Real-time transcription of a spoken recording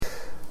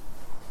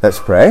Let's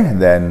pray,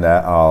 and then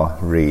I'll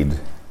read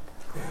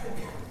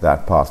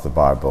that part of the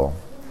Bible.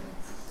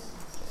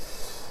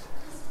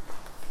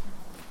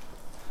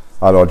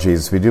 Our Lord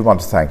Jesus, we do want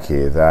to thank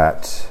you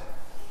that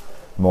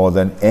more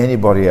than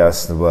anybody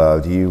else in the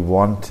world, you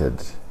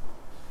wanted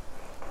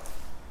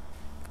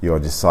your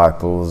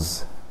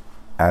disciples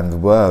and the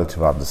world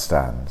to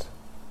understand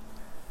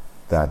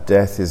that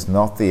death is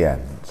not the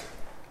end.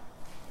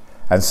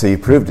 And so you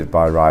proved it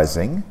by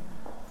rising,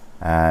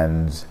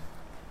 and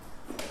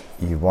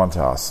you want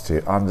us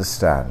to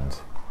understand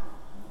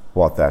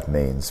what that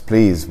means.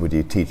 Please, would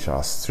you teach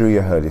us through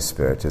your Holy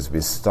Spirit as we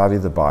study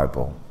the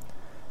Bible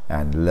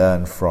and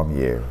learn from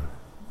you.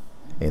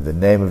 In the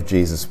name of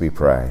Jesus we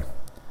pray.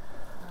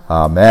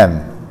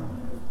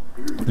 Amen.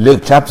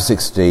 Luke chapter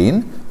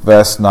 16,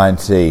 verse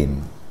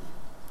 19.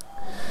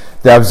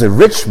 There was a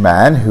rich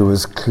man who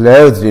was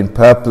clothed in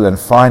purple and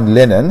fine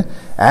linen,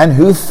 and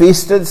who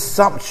feasted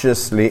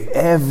sumptuously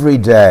every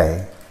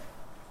day.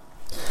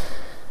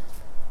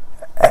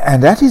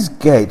 And at his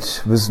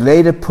gate was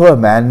laid a poor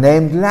man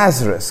named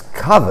Lazarus,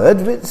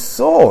 covered with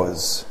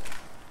sores,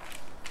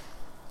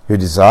 who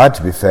desired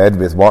to be fed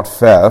with what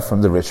fell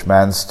from the rich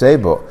man's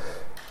table.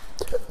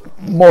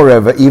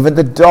 Moreover, even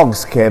the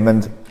dogs came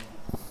and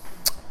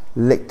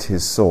licked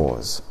his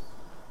sores.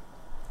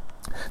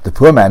 The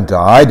poor man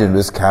died and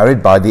was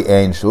carried by the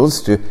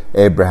angels to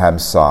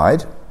Abraham's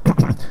side.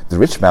 The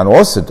rich man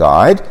also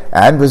died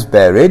and was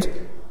buried,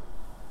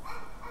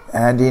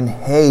 and in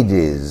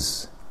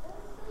Hades,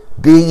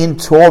 being in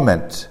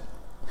torment,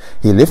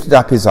 he lifted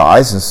up his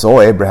eyes and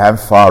saw Abraham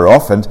far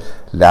off and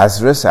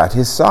Lazarus at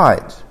his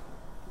side.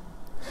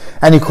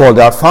 And he called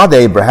out, Father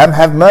Abraham,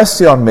 have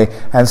mercy on me,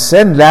 and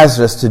send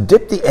Lazarus to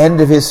dip the end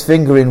of his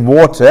finger in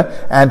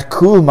water and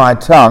cool my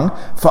tongue,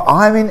 for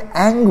I am in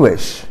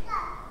anguish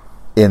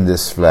in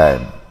this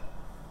flame.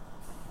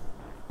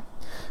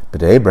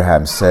 But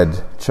Abraham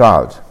said,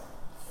 Child,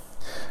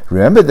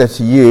 remember that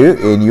you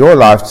in your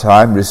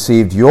lifetime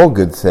received your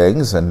good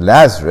things, and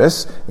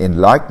Lazarus in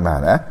like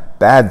manner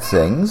bad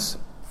things.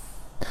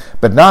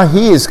 But now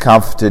he is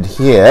comforted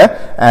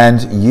here,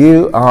 and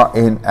you are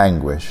in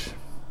anguish.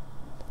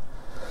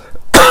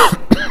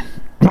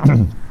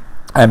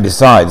 And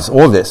besides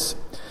all this,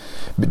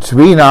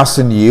 between us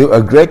and you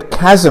a great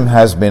chasm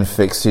has been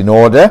fixed, in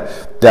order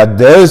that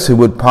those who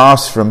would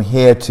pass from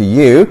here to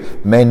you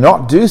may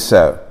not do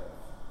so,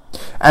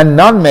 and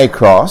none may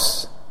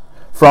cross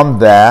from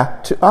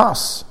there to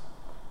us.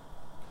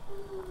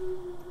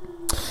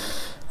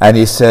 And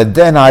he said,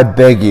 Then I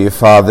beg you,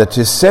 Father,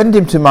 to send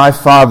him to my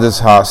father's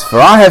house, for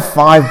I have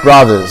 5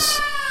 brothers,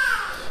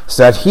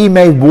 so that he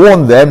may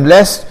warn them,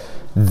 lest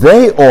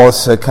they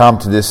also come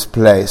to this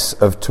place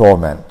of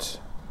torment.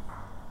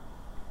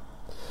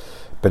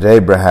 But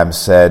Abraham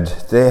said,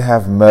 They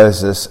have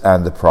Moses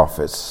and the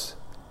prophets.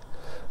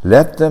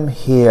 Let them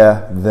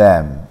hear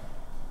them.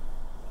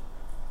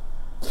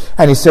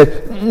 And he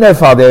said, No,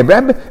 Father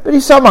Abraham, but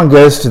if someone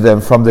goes to them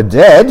from the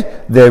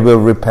dead, they will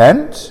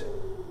repent.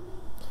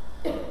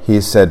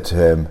 He said to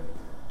him,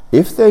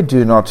 If they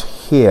do not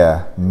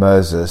hear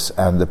Moses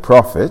and the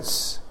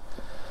prophets,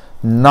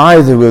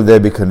 neither will they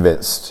be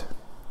convinced,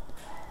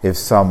 if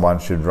someone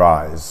should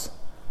rise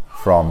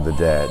from the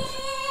dead.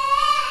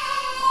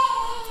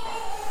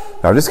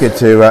 Now I'm just going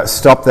to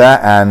stop there,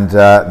 and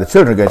the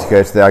children are going to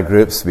go to their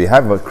groups. We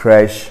have a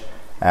creche,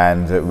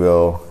 and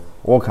we'll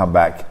all come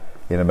back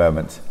in a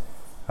moment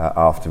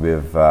after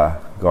we've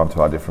gone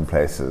to our different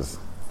places.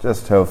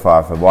 Just hold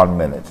fire for 1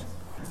 minute.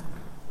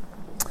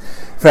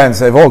 Friends,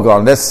 they've all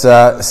gone. Let's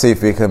see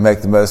if we can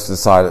make the most of the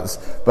silence.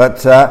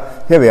 But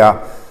here we are.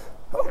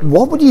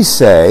 What would you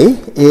say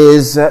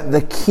is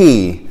the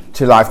key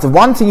to life? The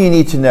one thing you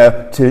need to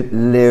know to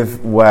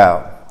live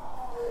well?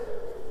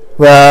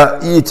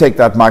 Well, you take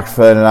that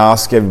microphone and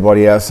ask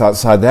everybody else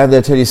outside there,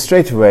 they'll tell you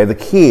straight away the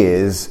key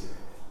is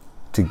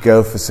to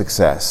go for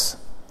success.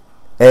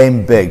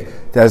 Aim big.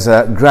 There's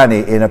a granny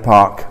in a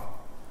park,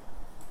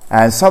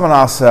 and someone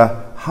asks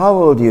her, How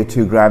old are your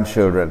 2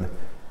 grandchildren?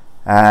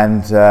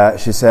 And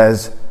she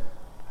says,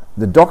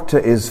 The doctor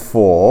is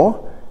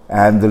 4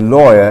 and the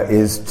lawyer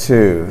is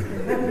 2.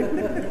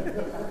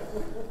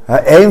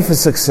 Aim for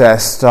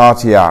success,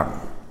 start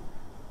young.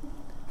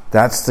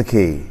 That's the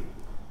key.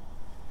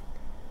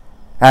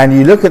 And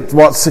you look at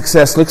what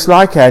success looks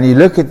like, and you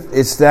look at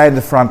it's there in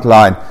the front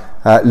line.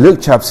 Luke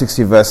chapter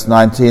 16, verse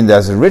 19,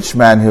 there's a rich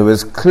man who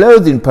was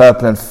clothed in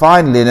purple and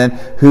fine linen,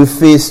 who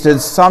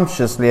feasted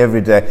sumptuously every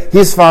day.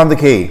 He's found the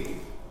key.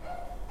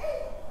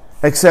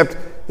 Except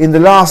in the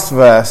last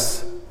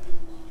verse,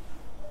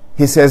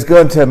 he says,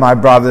 Go and tell my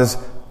brothers,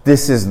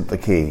 this isn't the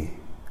key.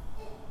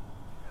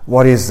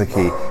 What is the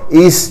key?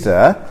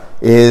 Easter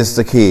is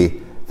the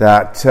key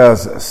that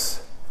tells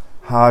us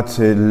how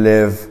to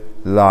live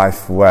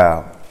life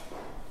well.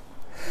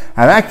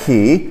 And that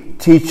key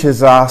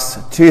teaches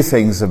us 2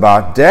 things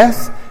about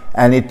death,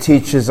 and it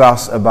teaches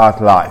us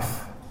about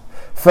life.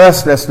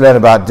 First, let's learn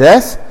about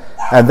death,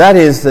 and that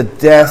is that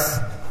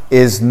death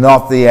is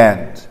not the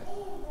end.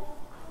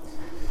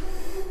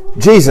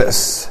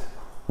 Jesus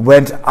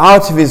went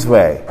out of his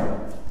way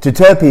to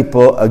tell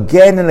people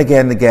again and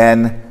again and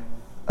again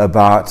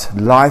about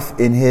life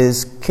in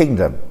his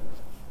kingdom,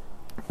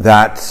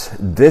 that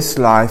this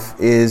life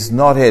is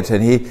not it.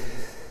 And he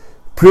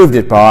proved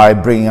it by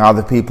bringing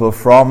other people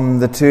from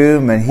the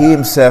tomb, and he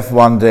himself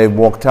one day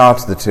walked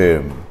out of the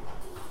tomb.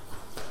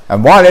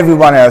 And while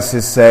everyone else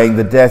is saying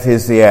that death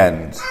is the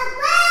end,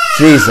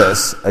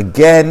 Jesus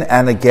again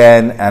and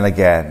again and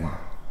again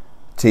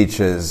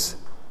teaches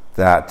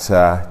that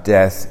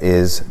death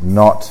is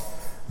not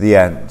the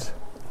end.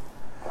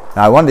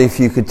 Now I wonder if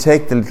you could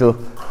take the little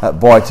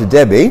boy to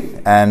Debbie,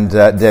 and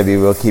Debbie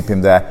will keep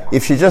him there.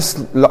 If she just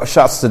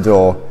shuts the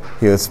door,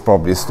 he'll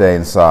probably stay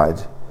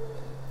inside.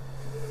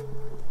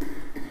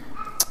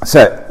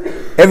 So,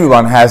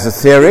 everyone has a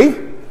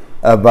theory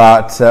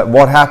about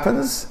what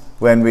happens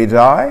when we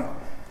die.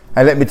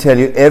 And let me tell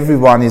you,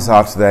 everyone is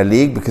out of their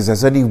league, because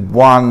there's only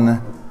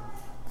one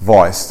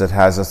voice that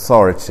has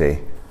authority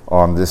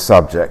on this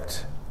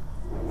subject.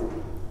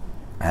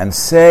 And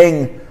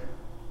saying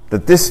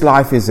that this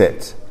life is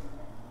it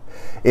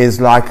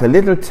is like a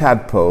little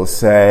tadpole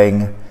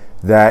saying,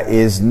 there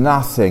is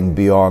nothing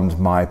beyond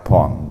my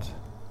pond.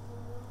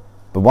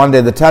 But one day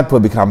the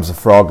tadpole becomes a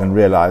frog and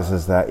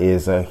realizes there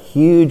is a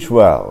huge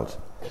world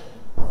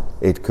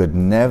it could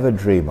never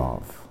dream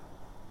of.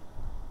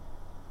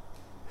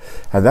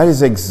 And that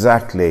is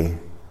exactly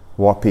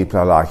what people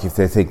are like if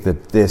they think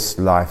that this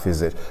life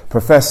is it.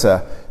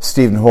 Professor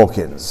Stephen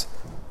Hawking,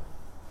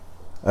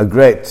 a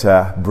great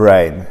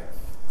brain,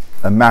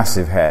 a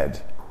massive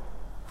head.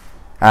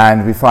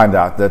 And we find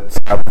out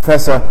that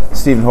Professor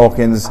Stephen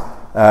Hawking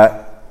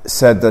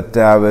said that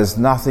there was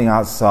nothing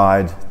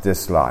outside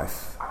this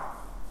life.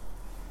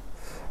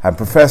 And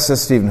Professor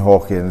Stephen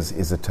Hawking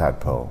is a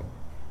tadpole.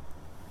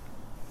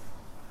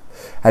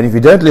 And if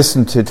you don't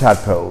listen to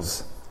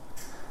tadpoles,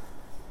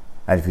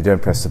 and if you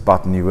don't press the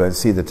button, you won't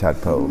see the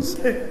tadpoles.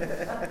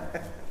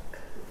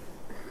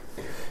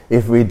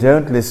 If we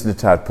don't listen to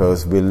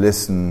tadpoles, we'll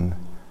listen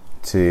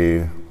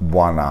to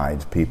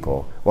one-eyed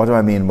people. What do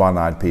I mean,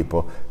 one-eyed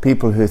people?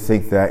 People who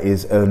think there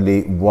is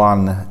only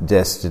one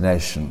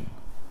destination.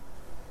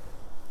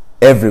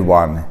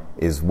 Everyone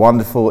is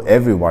wonderful,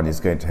 everyone is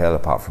going to hell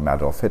apart from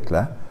Adolf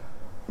Hitler,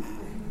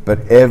 but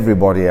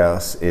everybody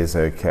else is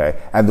okay.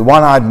 And the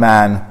one-eyed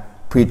man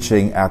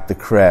preaching at the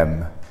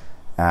creme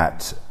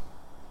at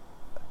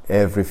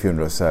every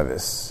funeral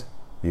service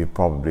you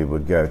probably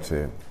would go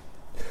to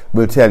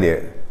will tell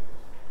you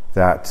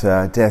that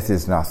death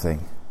is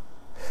nothing.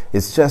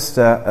 It's just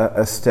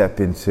a step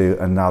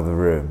into another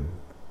room.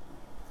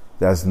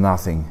 There's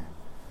nothing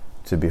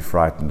to be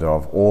frightened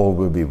of. All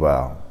will be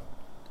well.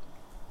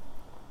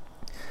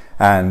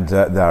 And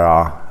there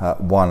are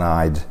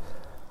one-eyed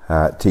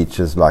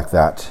teachers like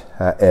that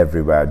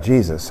everywhere.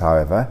 Jesus,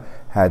 however,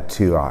 had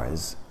two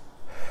eyes.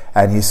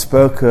 And he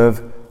spoke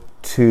of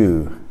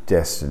two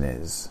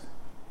destinies.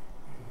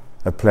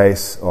 A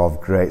place of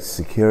great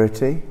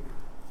security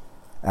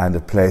and a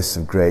place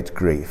of great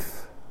grief.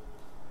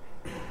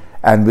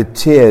 And with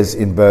tears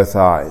in both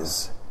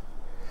eyes,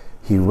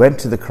 he went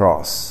to the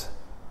cross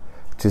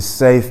to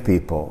save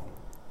people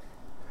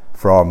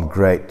from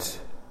great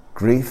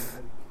grief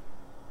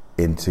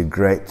into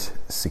great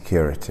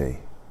security.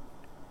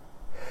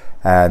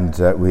 And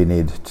we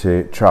need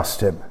to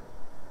trust him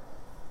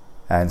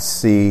and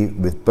see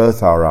with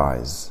both our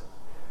eyes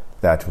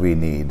that we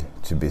need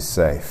to be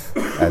safe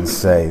and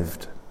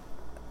saved.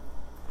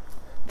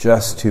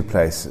 Just two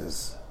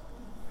places.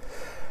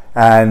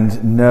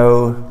 And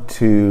no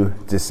two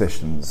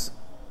decisions.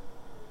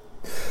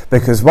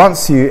 Because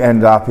once you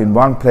end up in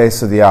one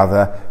place or the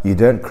other, you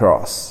don't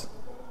cross.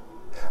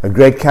 A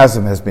great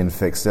chasm has been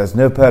fixed. There's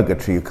no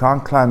purgatory. You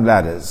can't climb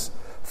ladders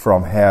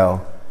from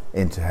hell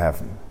into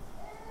heaven.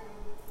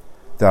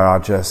 There are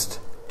just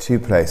two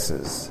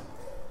places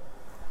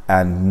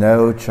and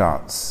no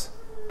chance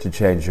to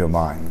change your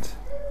mind.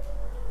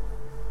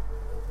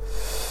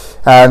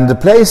 And the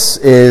place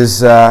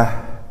is the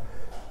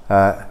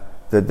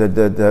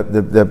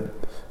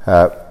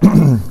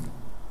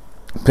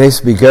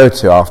place we go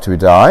to after we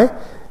die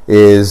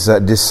is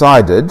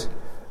decided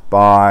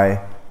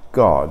by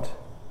God,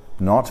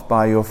 not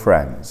by your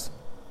friends.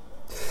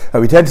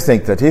 We tend to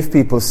think that if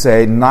people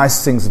say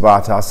nice things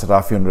about us at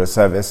our funeral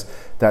service,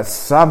 that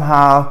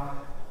somehow,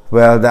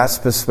 well, that's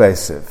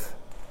persuasive,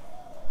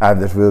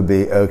 and that we'll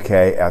be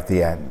okay at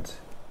the end.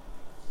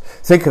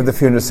 Think of the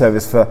funeral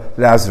service for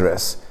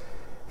Lazarus.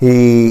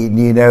 He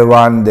knew no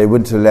one. They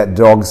wouldn't have let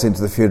dogs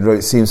into the funeral.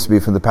 It seems to be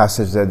from the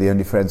passage they're the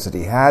only friends that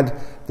he had.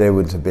 They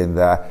wouldn't have been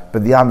there.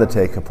 But the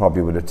undertaker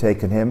probably would have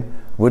taken him,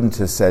 wouldn't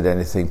have said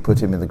anything,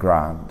 put him in the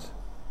ground.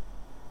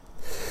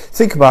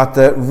 Think about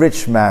the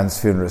rich man's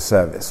funeral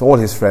service. All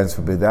his friends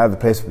would be there. The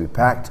place would be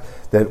packed.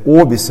 They'd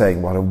all be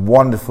saying what a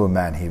wonderful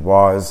man he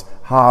was,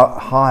 how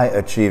high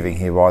achieving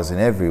he was in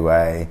every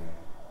way.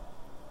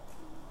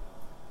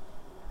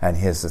 And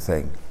here's the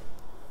thing.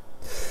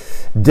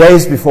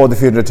 Days before the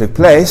funeral took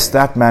place,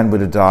 that man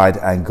would have died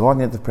and gone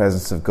into the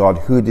presence of God,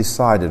 who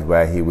decided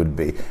where he would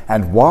be.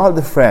 And while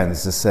the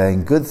friends are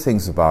saying good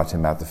things about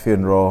him at the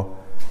funeral,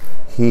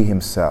 he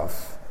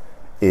himself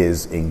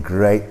is in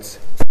great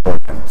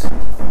torment.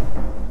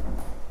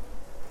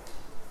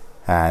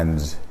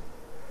 And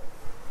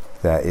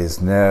there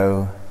is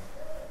no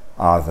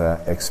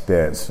other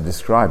experience to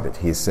describe it.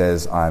 He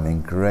says, I'm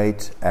in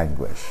great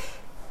anguish.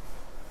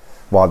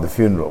 While the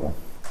funeral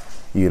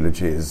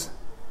eulogies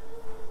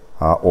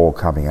are all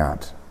coming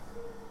out.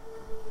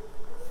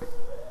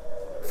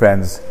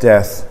 Friends,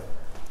 death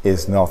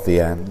is not the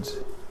end.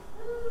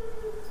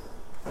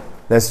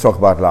 Let's talk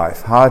about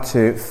life. How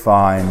to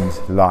find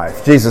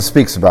life. Jesus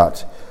speaks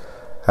about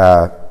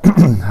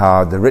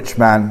how the rich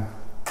man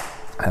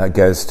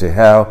goes to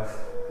hell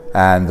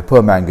and the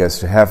poor man goes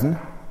to heaven.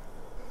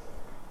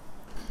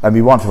 And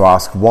we want to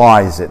ask,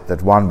 why is it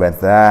that one went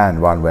there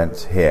and one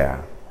went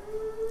here?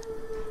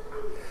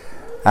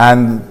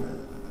 And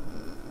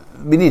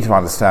we need to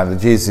understand that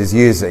Jesus is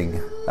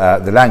using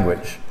the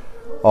language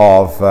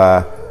of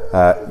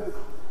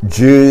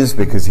Jews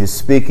because he's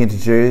speaking to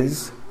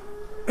Jews.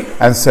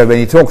 And so when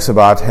he talks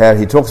about hell,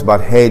 he talks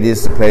about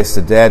Hades, the place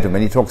of the dead. And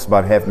when he talks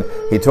about heaven,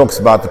 he talks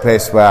about the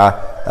place where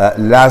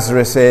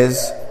Lazarus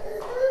is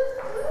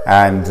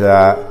and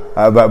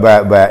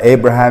where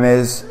Abraham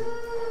is.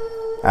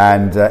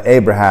 And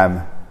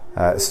Abraham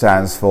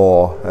stands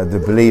for the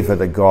believer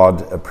that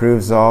God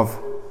approves of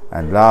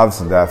and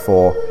loves, and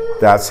therefore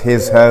that's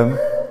his home.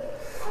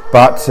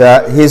 But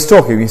he's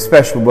talking in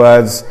special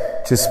words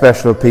to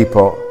special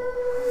people.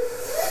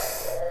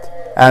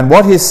 And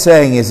what he's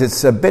saying is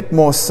it's a bit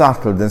more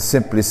subtle than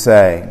simply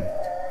saying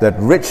that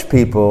rich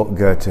people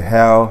go to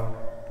hell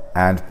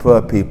and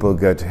poor people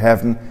go to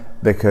heaven,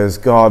 because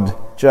God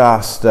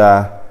just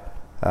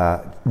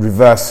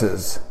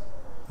reverses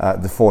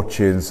the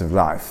fortunes of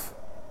life.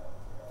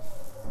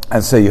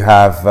 And so you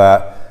have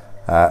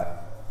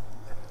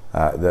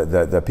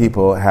the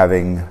people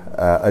having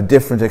a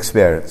different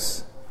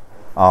experience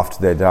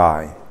after they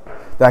die.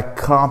 That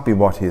can't be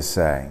what he's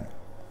saying.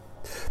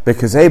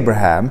 Because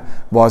Abraham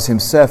was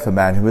himself a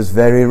man who was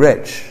very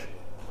rich.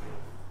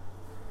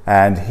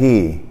 And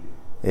he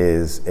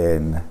is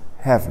in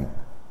heaven.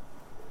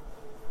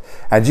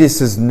 And Jesus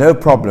has no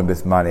problem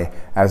with money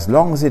as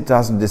long as it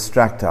doesn't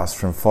distract us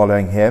from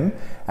following him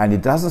and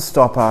it doesn't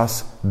stop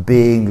us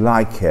being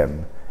like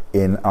him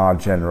in our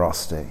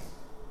generosity.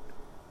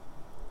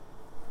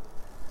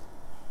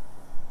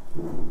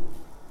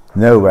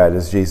 Nowhere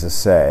does Jesus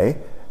say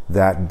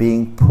that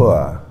being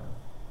poor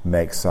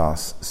makes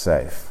us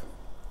safe.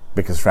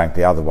 Because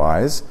frankly,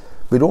 otherwise,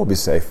 we'd all be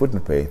safe,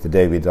 wouldn't we? The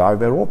day we die,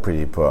 we're all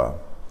pretty poor.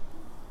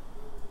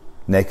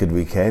 Naked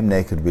we came,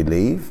 naked we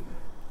leave.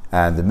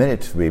 And the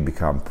minute we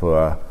become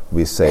poor,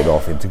 we sail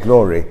off into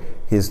glory.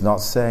 He's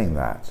not saying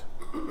that.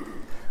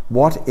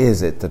 What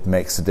is it that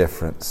makes a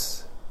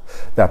difference?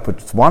 That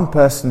puts one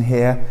person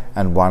here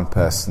and one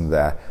person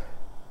there.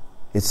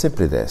 It's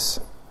simply this.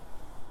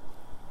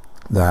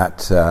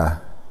 That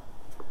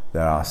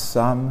there are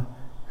some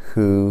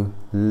who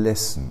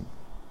listen.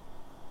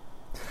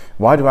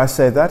 Why do I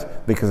say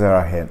that? Because there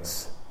are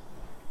hints.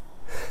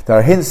 There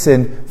are hints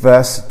in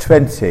verse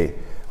 20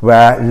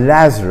 where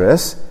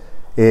Lazarus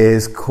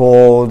is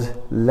called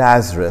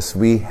Lazarus.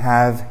 We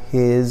have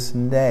his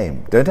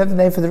name. Don't have the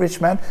name for the rich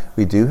man.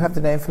 We do have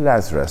the name for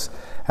Lazarus.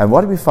 And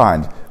what do we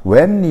find?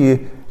 When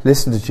you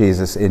listen to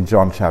Jesus in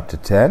John chapter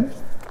 10,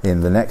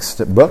 in the next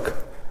book,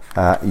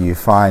 you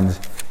find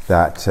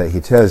that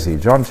he tells you,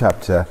 John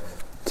chapter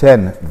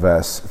 10,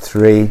 verse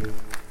 3,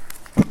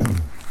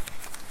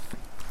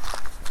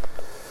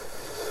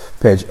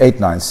 page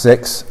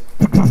 896,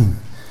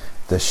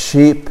 the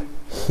sheep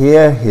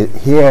hear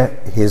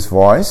his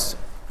voice,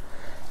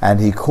 and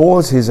he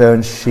calls his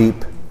own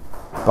sheep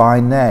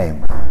by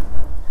name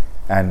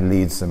and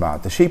leads them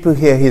out. The sheep who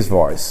hear his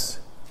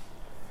voice,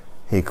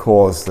 he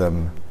calls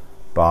them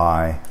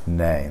by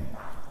name.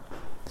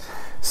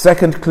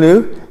 Second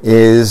clue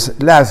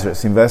is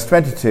Lazarus. In verse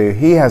 22,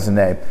 he has a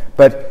name,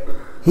 but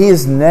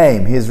his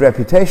name, his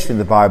reputation in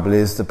the Bible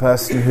is the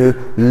person who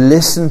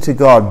listened to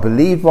God,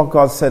 believed what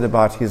God said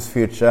about his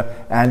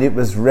future, and it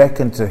was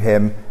reckoned to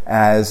him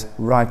as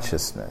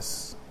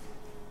righteousness.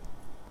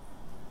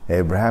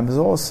 Abraham was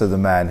also the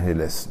man who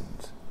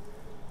listened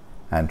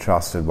and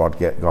trusted what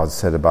God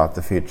said about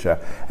the future.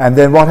 And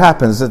then what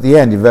happens at the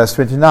end in verse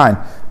 29?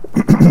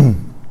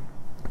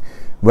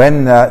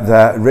 When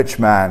the rich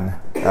man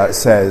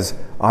says,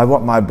 I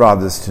want my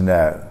brothers to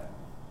know,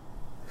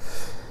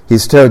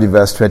 he's told in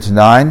verse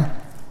 29,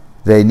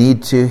 they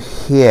need to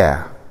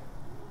hear.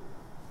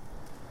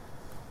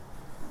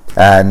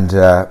 And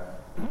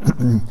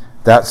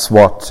that's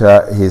what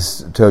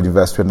he's told in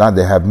verse 29.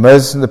 They have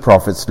Moses and the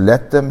prophets,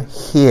 let them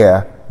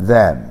hear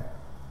them.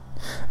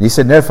 And he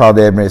said, no,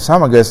 Father Abraham, if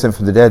someone goes to them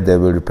from the dead, they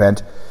will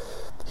repent.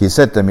 He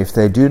said to them, if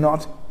they do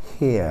not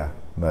hear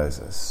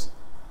Moses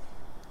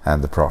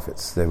and the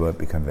prophets, they won't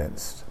be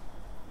convinced.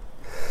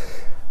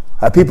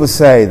 People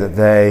say that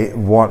they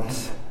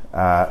want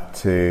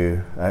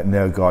to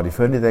know God if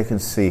only they can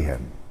see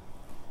him.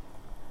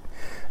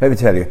 Let me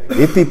tell you,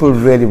 if people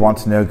really want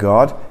to know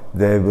God,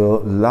 they will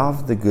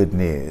love the good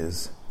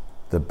news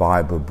the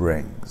Bible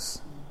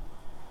brings.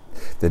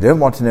 If they don't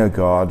want to know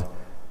God,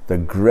 the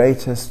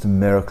greatest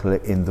miracle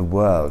in the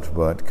world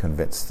won't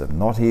convince them,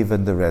 not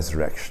even the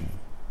resurrection.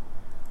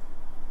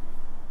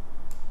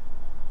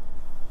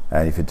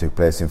 And if it took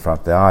place in front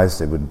of their eyes,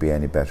 they wouldn't be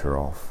any better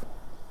off.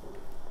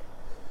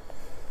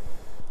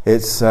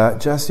 It's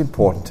just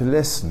important to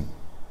listen.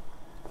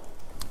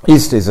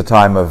 Easter is a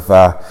time of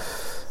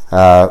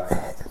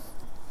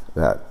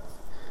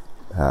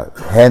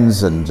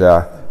hens and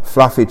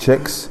fluffy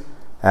chicks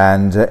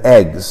and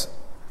eggs.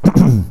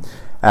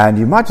 And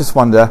you might just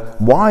wonder,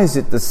 why is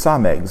it that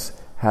some eggs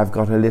have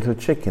got a little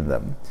chick in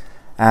them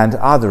and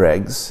other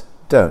eggs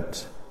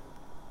don't?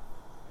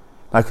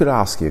 I could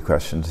ask you a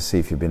question to see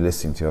if you've been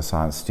listening to your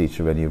science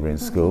teacher when you were in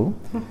school.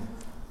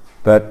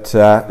 But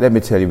let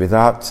me tell you,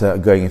 without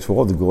going into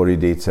all the gory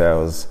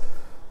details,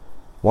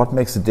 what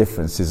makes a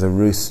difference is a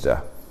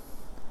rooster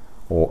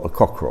or a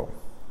cockerel.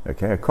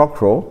 Okay, a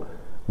cockerel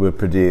will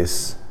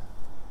produce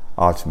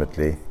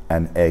ultimately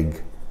an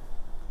egg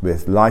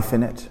with life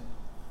in it,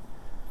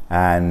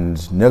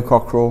 and no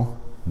cockerel,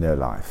 no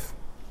life.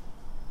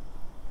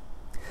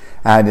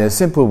 And in a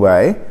simple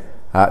way,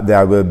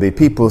 there will be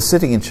people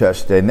sitting in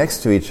church today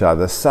next to each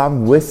other,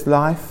 some with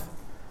life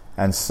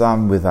and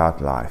some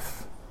without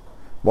life.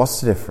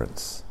 What's the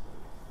difference?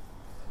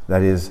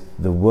 That is,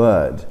 the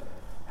word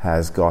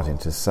has got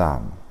into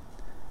some,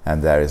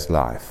 and there is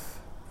life.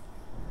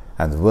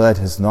 And the word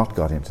has not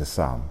got into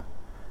some,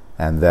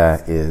 and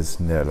there is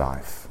no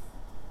life.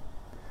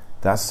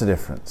 That's the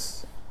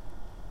difference.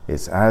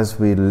 It's as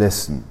we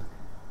listen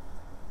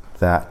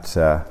that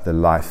the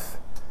life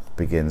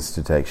begins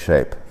to take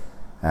shape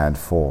and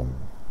form.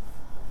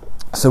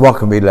 So what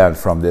can we learn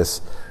from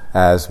this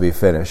as we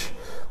finish?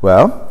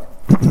 Well,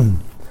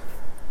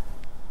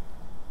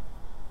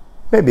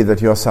 maybe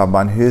that you're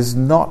someone who's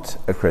not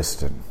a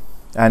Christian,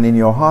 and in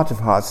your heart of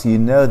hearts you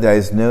know there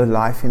is no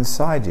life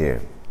inside you.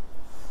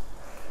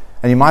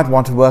 And you might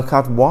want to work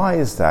out, why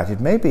is that? It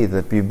may be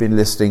that you've been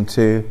listening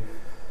to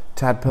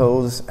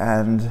tadpoles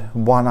and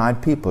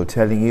one-eyed people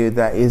telling you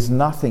there is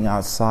nothing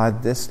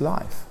outside this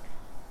life.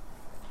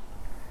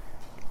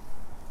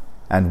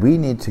 And we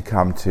need to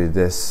come to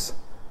this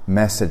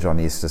message on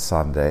Easter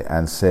Sunday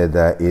and say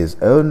there is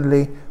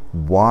only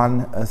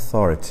one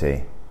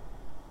authority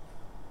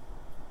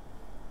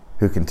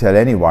who can tell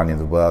anyone in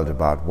the world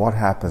about what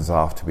happens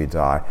after we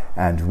die,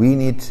 and we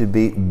need to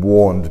be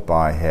warned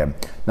by him.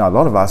 Now, a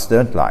lot of us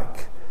don't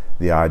like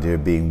the idea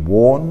of being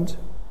warned.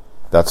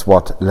 That's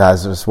what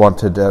Lazarus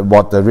wanted,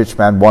 what the rich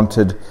man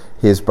wanted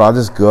his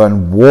brothers. Go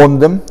and warn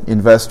them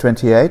in verse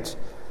 28,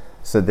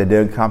 so they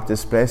don't come to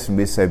this place. And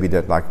we say we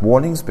don't like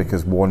warnings,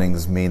 because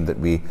warnings mean that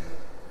we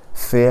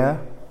fear,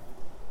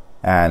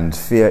 and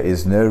fear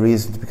is no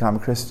reason to become a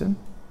Christian.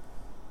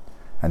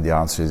 And the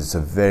answer is, it's a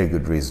very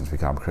good reason to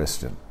become a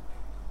Christian.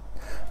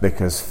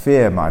 Because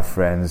fear, my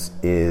friends,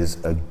 is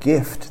a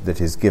gift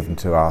that is given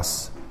to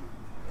us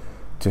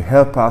to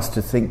help us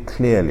to think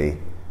clearly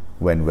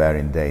when we're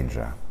in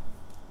danger.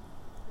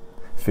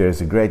 Fear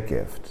is a great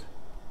gift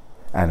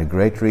and a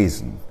great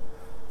reason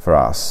for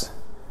us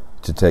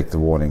to take the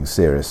warning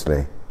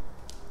seriously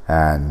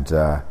and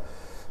to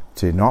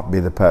not be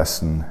the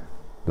person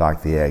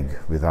like the egg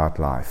without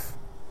life,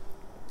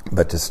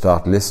 but to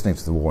start listening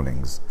to the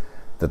warnings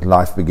that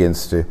life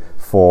begins to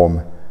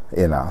form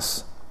in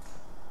us.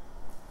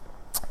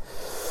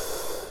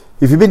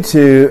 If you've been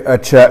to a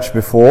church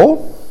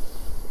before,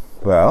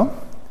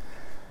 well,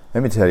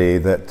 let me tell you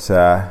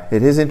that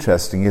it is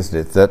interesting, isn't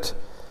it, that,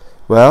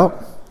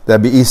 well,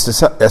 there'll be Easter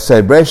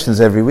celebrations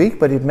every week,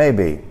 but it may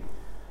be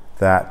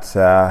that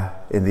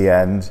in the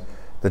end,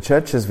 the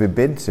churches we've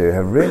been to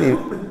have really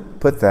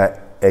put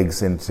their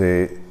eggs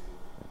into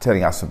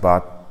telling us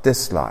about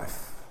this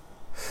life.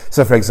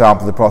 So, for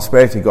example, the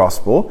prosperity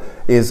gospel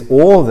is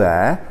all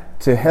there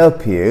to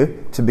help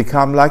you to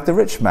become like the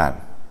rich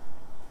man.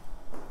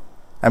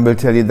 And we'll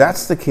tell you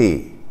that's the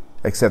key,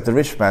 except the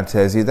rich man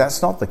tells you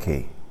that's not the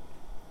key.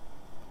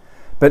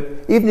 But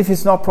even if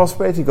it's not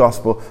prosperity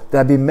gospel,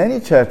 there'll be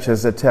many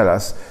churches that tell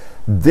us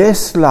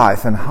this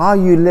life and how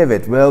you live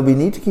it. Well, we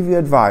need to give you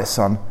advice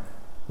on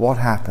what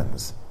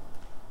happens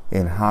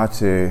in how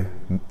to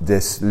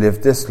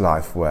live this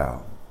life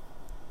well.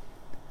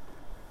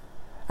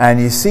 And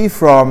you see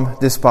from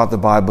this part of the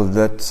Bible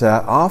that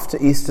after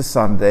Easter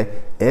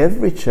Sunday,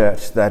 every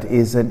church that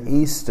is an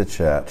Easter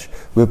church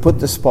will put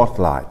the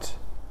spotlight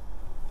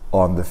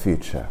on the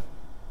future,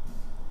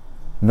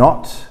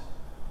 not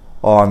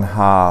on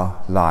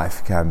how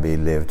life can be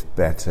lived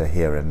better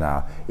here and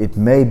now. It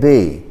may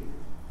be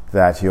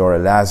that you're a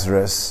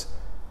Lazarus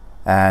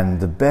and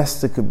the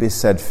best that could be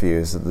said for you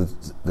is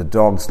that the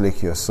dogs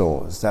lick your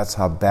sores. That's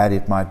how bad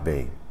it might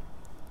be.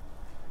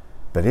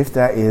 But if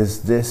there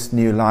is this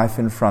new life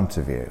in front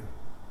of you,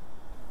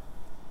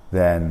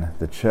 then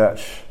the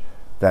church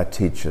that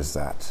teaches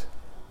that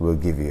will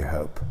give you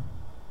hope.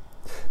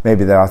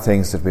 Maybe there are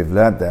things that we've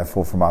learned,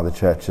 therefore, from other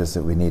churches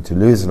that we need to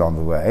lose along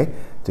the way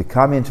to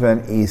come into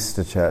an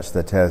Easter church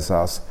that tells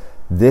us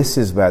this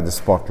is where the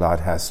spotlight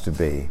has to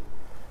be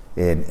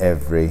in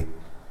every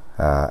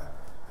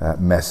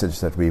message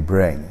that we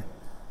bring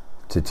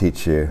to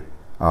teach you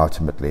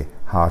ultimately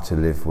how to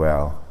live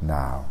well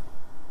now.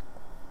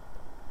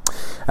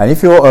 And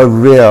if you're a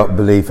real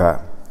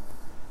believer,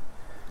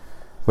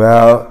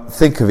 well,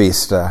 think of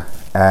Easter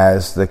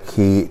as the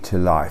key to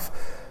life.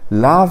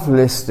 Love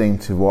listening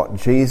to what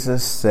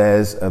Jesus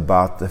says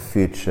about the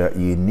future.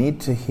 You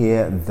need to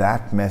hear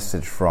that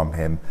message from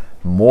him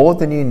more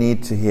than you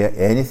need to hear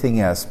anything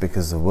else,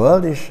 because the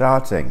world is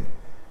shouting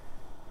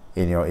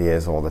in your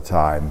ears all the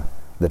time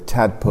the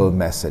tadpole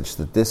message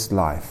that this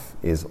life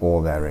is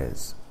all there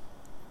is.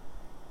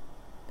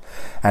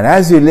 And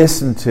as you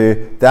listen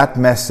to that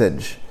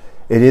message,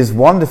 it is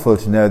wonderful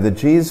to know that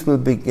Jesus will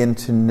begin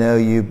to know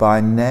you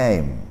by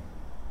name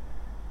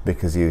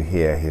because you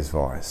hear his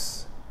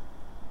voice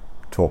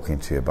talking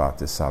to you about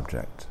this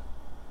subject.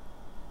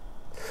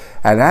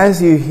 And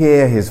as you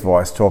hear his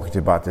voice talking to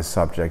you about this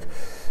subject,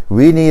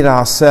 we need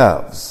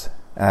ourselves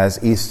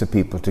as Easter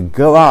people to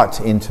go out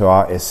into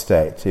our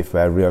estate. If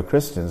we're real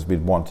Christians,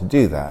 we'd want to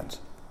do that,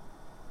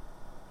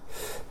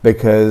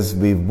 because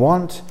we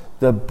want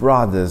the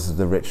brothers of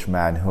the rich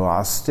man who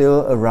are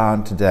still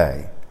around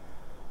today,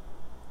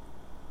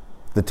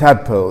 the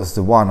tadpoles,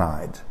 the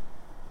one-eyed,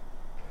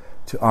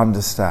 to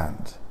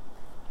understand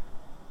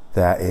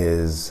there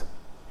is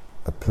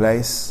a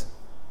place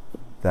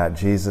that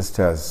Jesus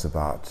tells us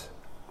about,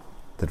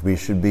 that we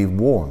should be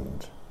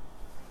warned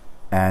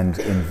and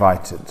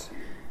invited,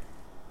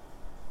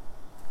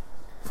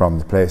 from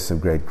the place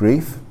of great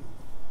grief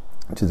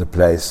to the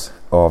place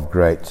of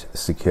great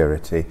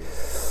security.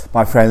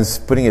 My friends,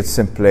 putting it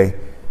simply,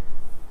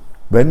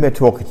 when we're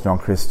talking to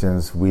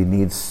non-Christians, we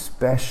need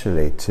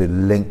specially to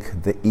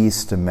link the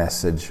Easter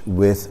message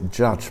with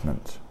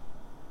judgment.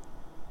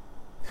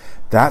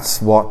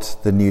 That's what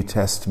the New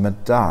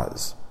Testament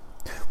does.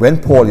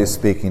 When Paul is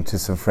speaking to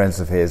some friends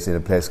of his in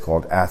a place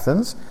called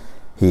Athens,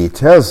 he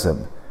tells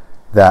them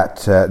that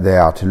they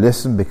are to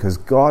listen, because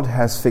God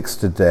has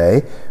fixed a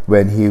day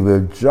when he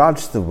will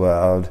judge the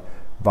world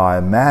by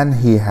a man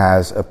he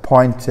has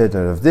appointed,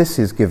 and of this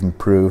he's given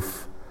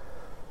proof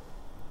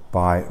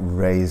by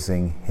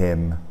raising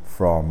him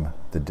from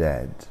the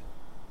dead.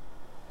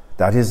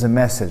 That is the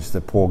message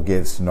that Paul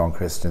gives to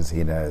non-Christians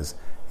he knows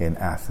in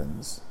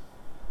Athens.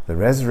 The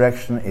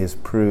resurrection is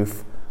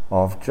proof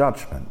of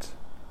judgment.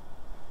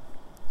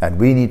 And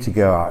we need to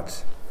go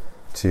out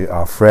to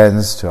our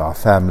friends, to our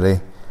family,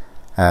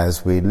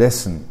 as we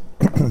listen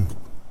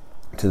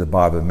to the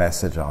Bible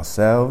message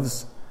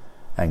ourselves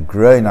and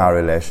grow in our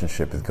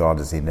relationship with God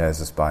as he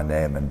knows us by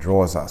name and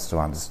draws us to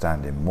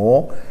understand him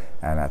more,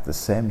 and at the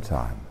same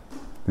time,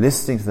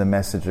 listening to the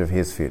message of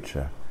his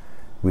future,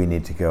 we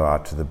need to go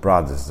out to the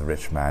brothers of the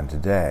rich man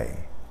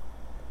today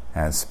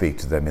and speak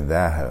to them in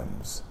their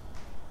homes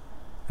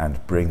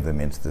and bring them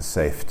into the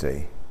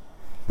safety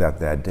that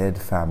their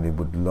dead family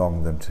would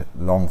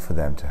long for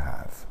them to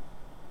have.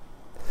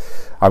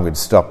 I'm going to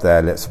stop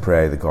there. Let's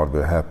pray that God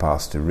will help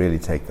us to really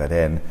take that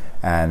in.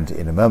 And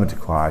in a moment of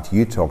quiet,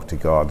 you talk to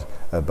God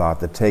about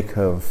the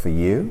take-home for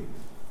you.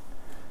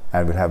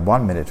 And we'll have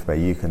 1 minute where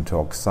you can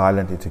talk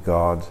silently to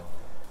God.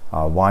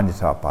 I'll wind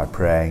it up by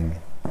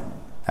praying,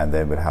 and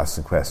then we'll have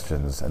some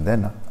questions. And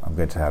then I'm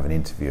going to have an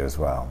interview as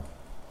well.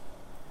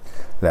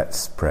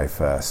 Let's pray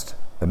first.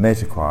 A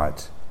minute of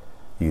quiet,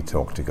 you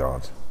talk to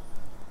God.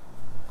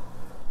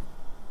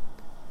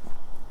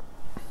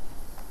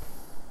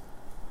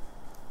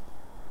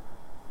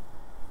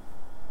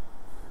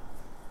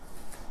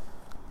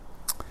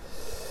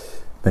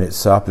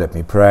 Minutes up, let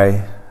me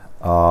pray.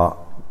 Our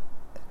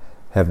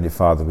Heavenly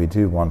Father, we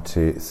do want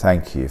to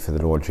thank you for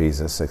the Lord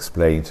Jesus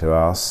explaining to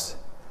us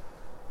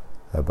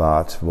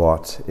about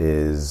what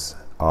is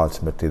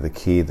ultimately the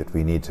key that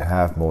we need to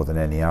have more than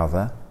any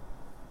other.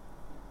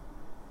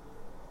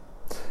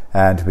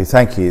 And we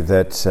thank you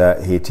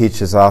that he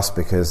teaches us,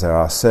 because there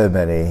are so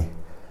many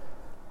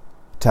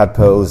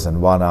tadpoles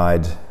and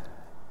one-eyed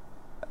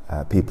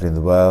people in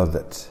the world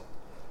that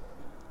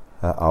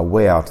are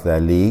way out of their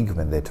league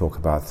when they talk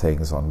about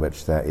things on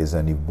which there is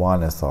only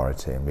one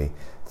authority. And we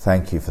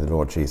thank you for the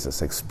Lord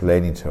Jesus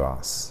explaining to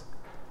us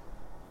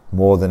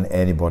more than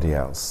anybody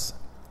else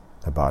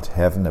about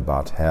heaven,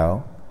 about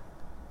hell.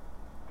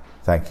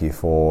 Thank you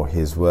for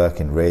his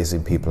work in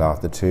raising people out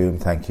of the tomb.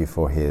 Thank you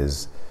for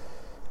his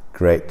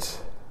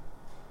great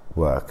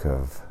work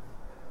of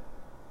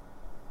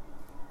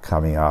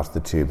coming out of the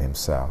tomb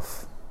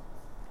himself,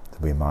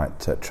 that we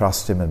might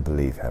trust him and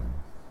believe him.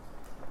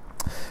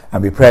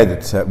 And we pray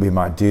that we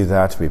might do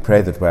that. We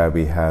pray that where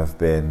we have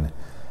been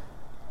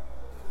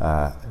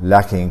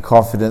lacking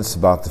confidence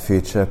about the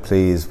future,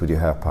 please would you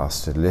help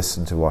us to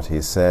listen to what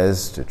he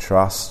says, to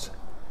trust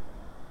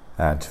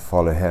and to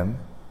follow him.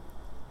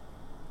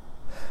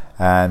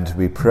 And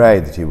we pray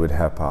that you would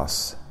help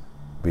us,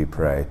 we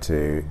pray,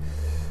 to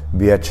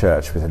be a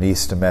church with an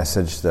Easter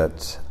message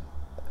that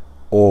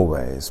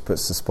always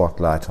puts the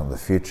spotlight on the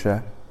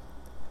future,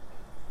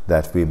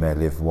 that we may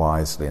live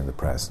wisely in the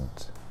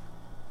present.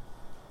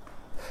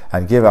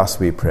 And give us,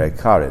 we pray,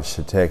 courage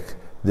to take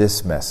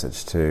this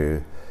message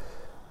to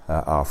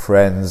our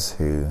friends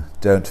who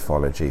don't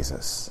follow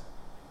Jesus,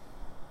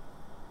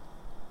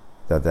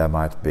 that there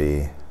might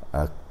be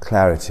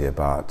clarity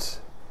about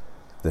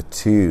the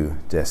two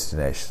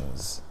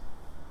destinations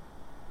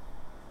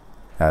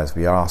as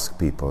we ask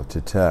people to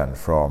turn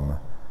from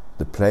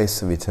the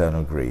place of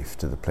eternal grief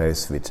to the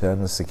place of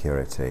eternal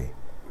security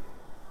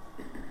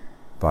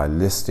by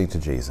listening to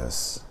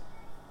Jesus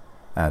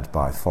and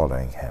by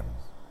following him.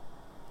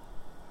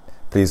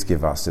 Please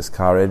give us this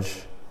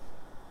courage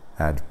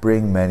and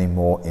bring many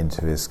more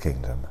into his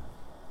kingdom.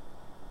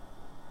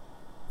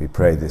 We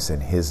pray this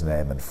in his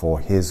name and for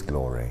his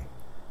glory.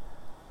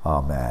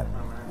 Amen.